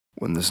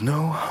when there's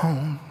no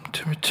home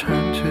to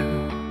return to,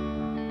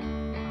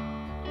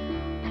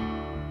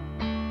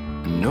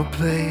 and no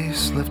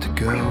place left to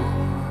go,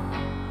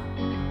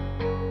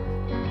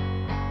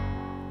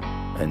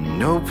 and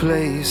no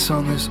place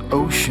on this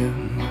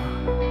ocean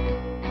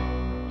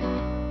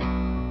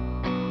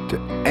to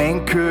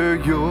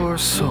anchor your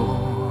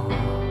soul.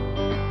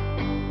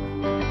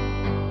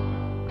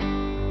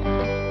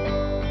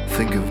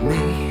 Think of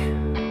me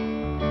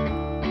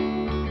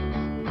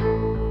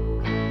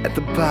at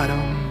the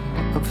bottom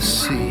of the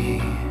sea,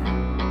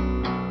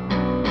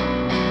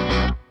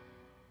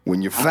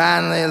 when you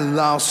finally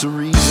lost the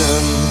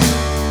reason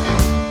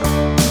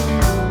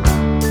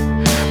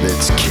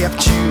that's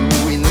kept you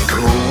in the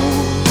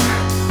cold,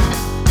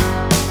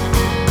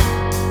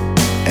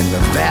 and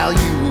the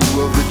value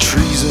of the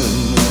treason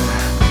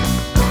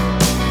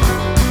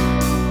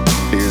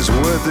is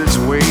worth its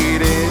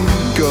weight in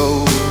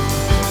gold.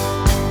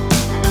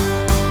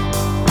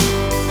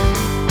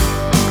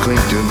 Cling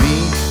to me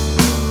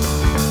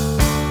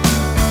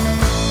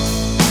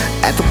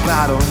at the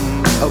bottom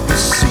of the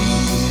sea,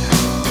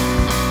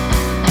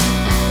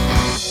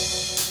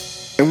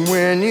 and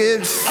when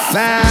it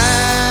finally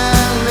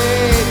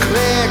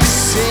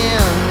clicks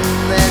in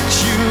that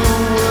you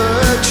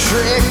were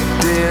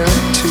tricked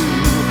into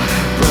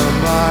the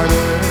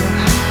martyr,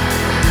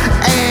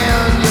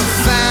 and you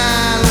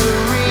finally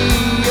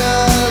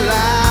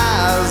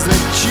realize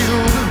that you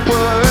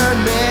were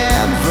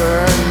never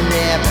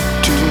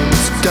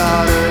Neptune's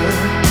daughter,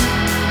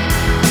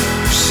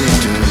 sing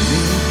to me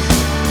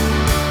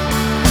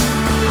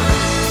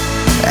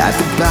at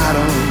the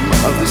bottom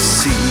of the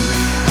sea.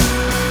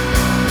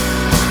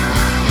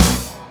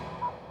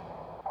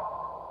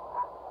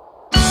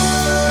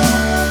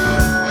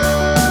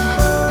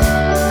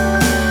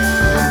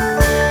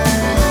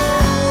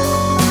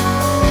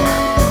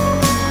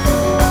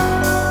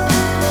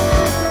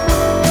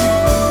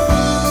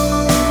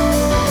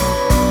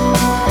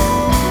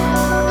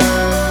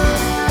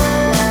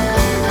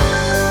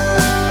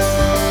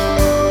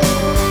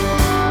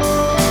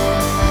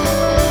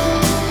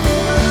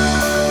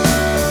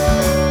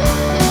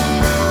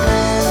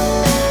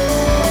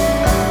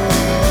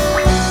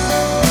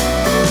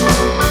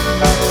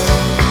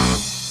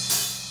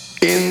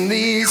 In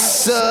these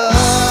submarine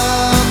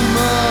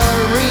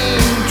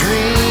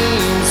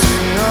dreams,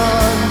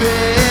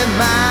 300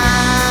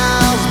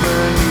 miles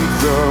beneath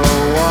the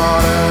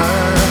water,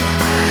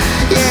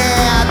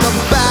 yeah, at the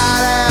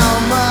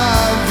bottom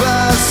of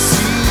the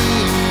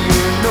sea,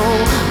 you know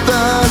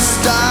the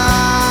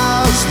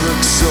stars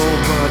look so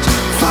much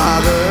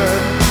farther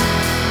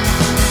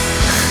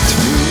to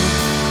me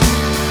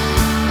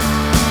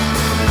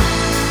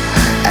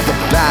at the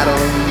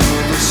bottom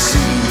of the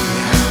sea.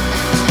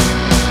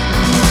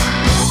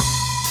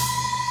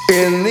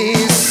 In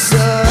these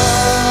submarine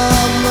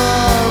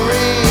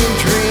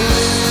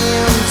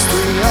dreams,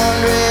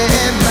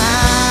 300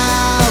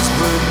 miles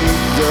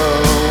beneath the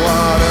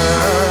water,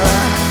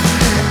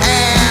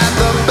 at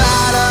the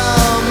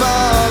bottom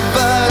of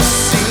the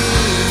sea,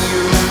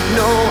 you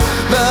know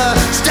the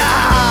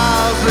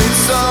stars lead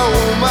so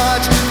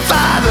much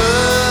farther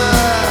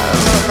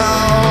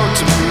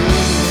to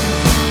me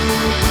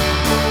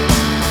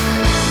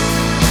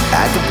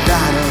at the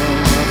bottom